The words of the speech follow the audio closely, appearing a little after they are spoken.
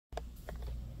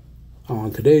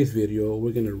On today's video,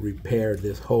 we're going to repair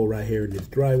this hole right here in this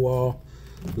drywall.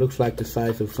 Looks like the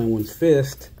size of someone's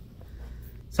fist.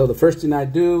 So the first thing I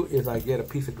do is I get a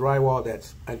piece of drywall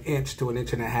that's 1 inch to 1.5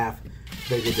 inches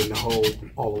bigger than the hole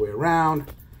all the way around.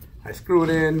 I screw it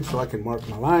in so I can mark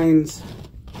my lines.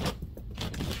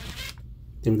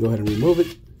 Then we go ahead and remove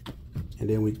it. And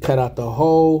then we cut out the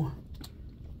hole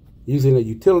using a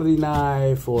utility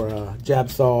knife or a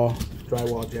jab saw,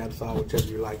 drywall jab saw, whichever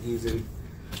you like using.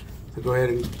 So go ahead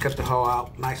and cut the hole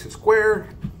out nice and square.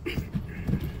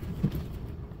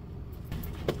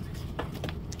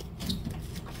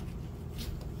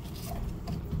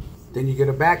 Then you get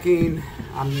a backing.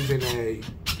 I'm using a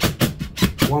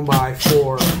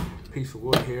 1x4 piece of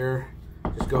wood here.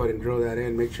 Just go ahead and drill that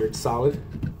in, make sure it's solid.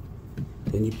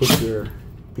 Then you put your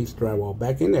piece of drywall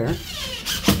back in there.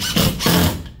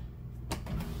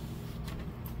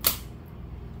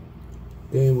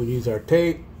 Then we'll use our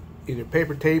tape, either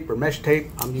paper tape or mesh tape.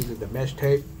 I'm using the mesh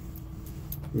tape.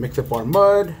 Mix up our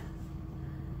mud,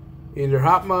 either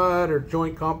hot mud or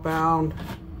joint compound.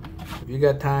 If you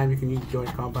got time, you can use joint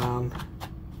compound.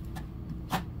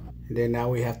 And then now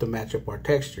we have to match up our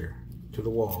texture to the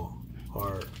wall.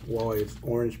 Our wall is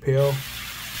orange peel,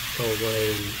 so we'll go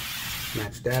ahead and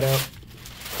match that up.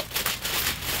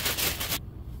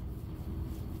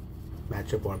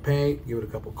 Match up our paint, give it a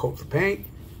couple coats of paint.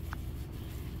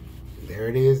 There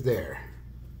it is there.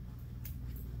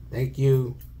 Thank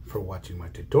you for watching my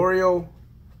tutorial.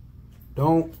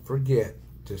 Don't forget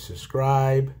to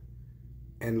subscribe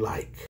and like.